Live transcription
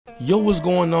Yo, what's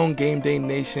going on, Game Day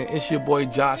Nation? It's your boy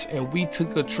Josh, and we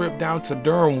took a trip down to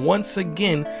Durham once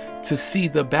again to see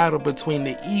the battle between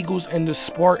the Eagles and the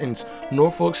Spartans.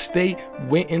 Norfolk State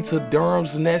went into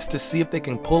Durham's nest to see if they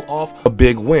can pull off a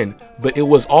big win, but it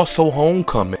was also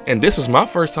homecoming. And this was my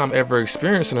first time ever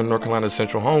experiencing a North Carolina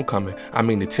Central homecoming. I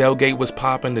mean, the tailgate was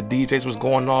popping, the DJs was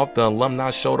going off, the alumni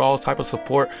showed all type of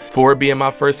support. For it being my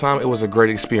first time, it was a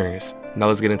great experience. Now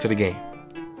let's get into the game.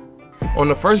 On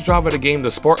the first drive of the game,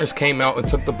 the Spartans came out and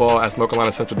took the ball as North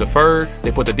Carolina Central deferred. They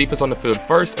put the defense on the field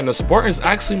first, and the Spartans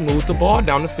actually moved the ball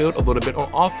down the field a little bit on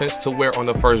offense to where on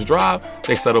the first drive,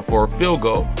 they settled for a field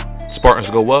goal. Spartans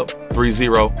go up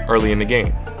 3-0 early in the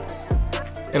game.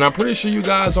 And I'm pretty sure you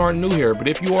guys aren't new here, but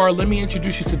if you are, let me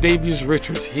introduce you to Davius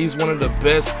Richards. He's one of the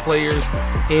best players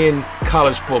in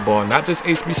college football, not just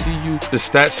HBCU. The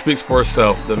stat speaks for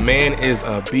itself. The man is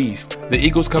a beast. The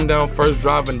Eagles come down first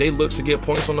drive and they look to get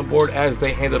points on the board as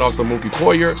they hand it off to Mookie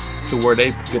Coyer to where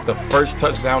they get the first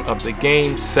touchdown of the game,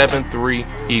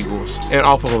 7-3 Eagles. And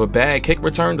off of a bad kick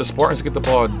return, the Spartans get the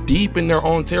ball deep in their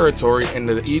own territory and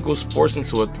the Eagles force them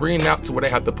to a 3-and-out to where they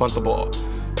have to punt the ball.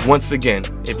 Once again,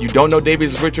 if you don't know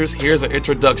Davius Richards, here's an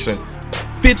introduction.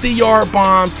 50-yard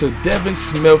bomb to Devin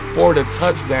Smith for the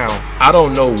touchdown. I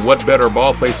don't know what better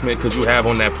ball placement could you have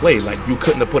on that play. Like, you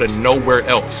couldn't have put it nowhere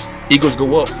else. Eagles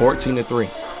go up 14-3.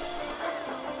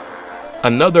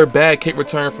 Another bad kick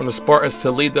return from the Spartans to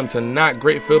lead them to not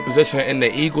great field position, and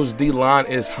the Eagles D-line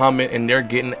is humming and they're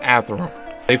getting after them.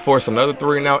 They force another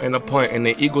 3-and-out and a punt, and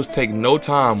the Eagles take no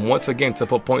time once again to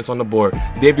put points on the board.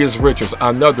 Davius Richards,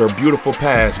 another beautiful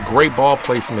pass, great ball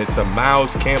placement to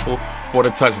Miles Campbell for the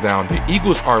touchdown. The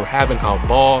Eagles are having a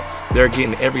ball. They're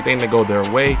getting everything to go their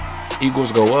way.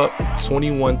 Eagles go up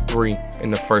 21-3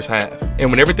 in the first half. And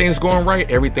when everything's going right,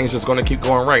 everything's just going to keep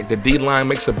going right. The D-line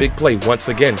makes a big play once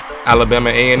again.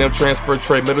 Alabama A&M transfer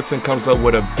Trey Middleton comes up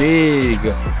with a big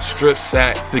strip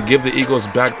sack to give the Eagles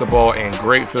back the ball in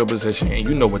great field position. And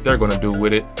you know what they're going to do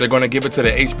with it. They're going to give it to the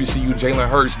HBCU Jalen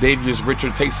Hurts. Davius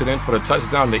Richards takes it in for the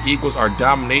touchdown. The Eagles are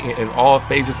dominating in all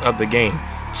phases of the game.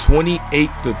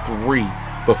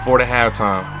 28-3 before the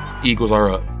halftime. Eagles are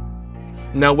up.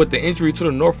 Now, with the injury to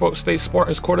the Norfolk State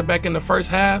Spartans quarterback in the first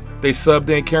half, they subbed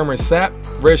in Cameron Sapp,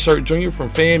 redshirt junior from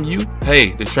FAMU.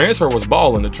 Hey, the transfer was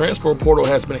balling. The transfer portal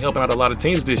has been helping out a lot of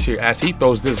teams this year as he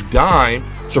throws this dime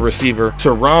to receiver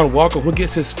Teron Walker, who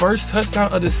gets his first touchdown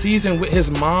of the season with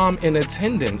his mom in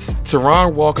attendance.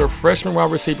 Teron Walker, freshman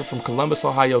wide receiver from Columbus,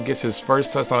 Ohio, gets his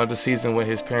first touchdown of the season with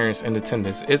his parents in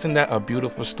attendance. Isn't that a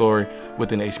beautiful story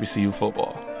within HBCU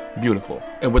football? Beautiful.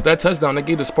 And with that touchdown, they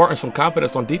gave the Spartans some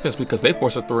confidence on defense because they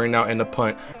forced a 3-and-out and a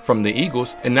punt from the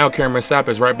Eagles. And now Cameron Sapp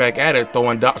is right back at it,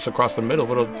 throwing dots across the middle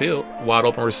of the field. Wide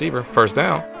open receiver, first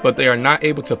down. But they are not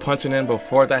able to punch it in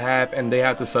before the half, and they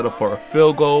have to settle for a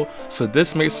field goal. So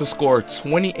this makes the score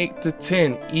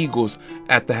 28-10 Eagles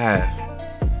at the half.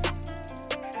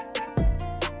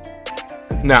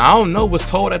 Now, I don't know what's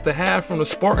told at the half from the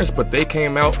Spartans, but they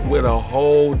came out with a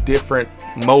whole different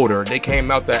motor. They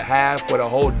came out that half with a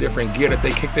whole different gear that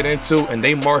they kicked it into, and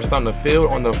they marched down the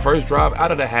field on the first drive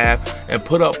out of the half and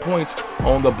put up points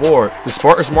on the board. The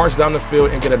Spartans march down the field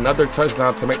and get another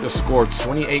touchdown to make the score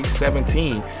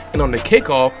 28-17. And on the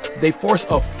kickoff, they force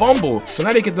a fumble, so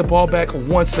now they get the ball back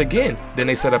once again. Then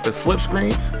they set up a slip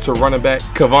screen to running back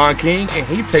Kevon King, and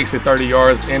he takes it 30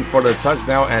 yards in for the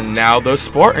touchdown. And now the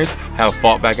Spartans have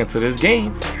fought back into this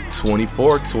game,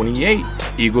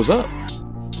 24-28, Eagles up.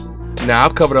 Now,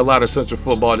 I've covered a lot of Central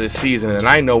football this season, and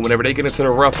I know whenever they get into the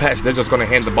rough patch, they're just going to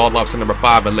hand the ball off to number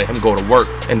 5 and let him go to work.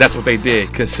 And that's what they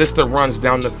did. Consistent runs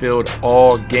down the field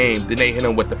all game. Then they hit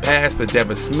him with the pass to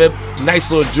Devin Smith. Nice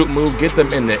little juke move, get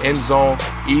them in the end zone.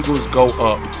 Eagles go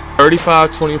up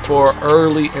 35-24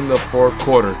 early in the fourth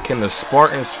quarter. Can the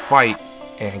Spartans fight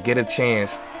and get a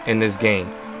chance in this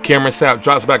game? Cameron Sapp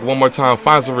drops back one more time,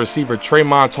 finds the receiver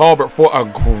Tremont Talbert for a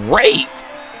great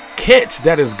catch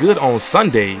that is good on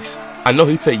Sundays. I know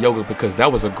he take yoga because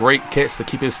that was a great catch to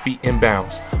keep his feet in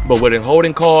bounds. But with a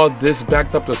holding call, this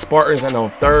backed up the Spartans, and on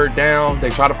third down,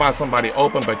 they try to find somebody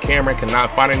open, but Cameron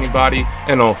cannot find anybody.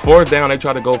 And on fourth down, they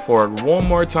try to go for it one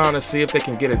more time to see if they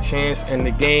can get a chance in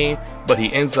the game, but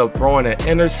he ends up throwing an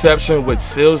interception, which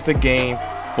seals the game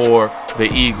for the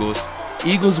Eagles.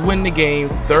 Eagles win the game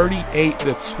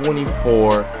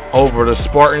 38-24 over the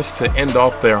Spartans to end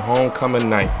off their homecoming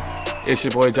night. It's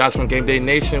your boy Josh from Game Day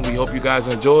Nation. We hope you guys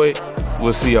enjoyed.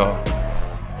 We'll see y'all.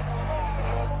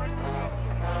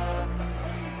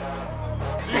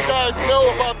 You guys know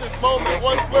about this moment.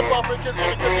 One slip up and it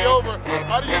could be over.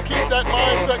 How do you keep that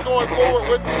mindset going forward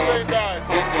with these same guys?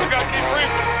 We got to keep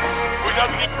preaching. We got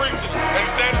to keep preaching. And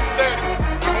stand as a standard.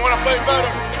 We want to play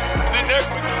better. And then next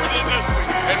week we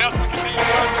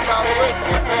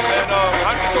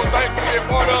so thankful to be a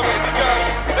part of it. These guys,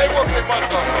 they work their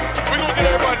butts off. We're going to get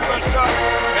everybody's best shot.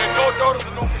 And Coach Otis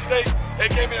and Norfolk State, they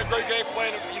gave me a great game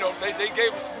plan. You know, they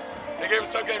gave us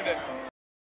a tough game today.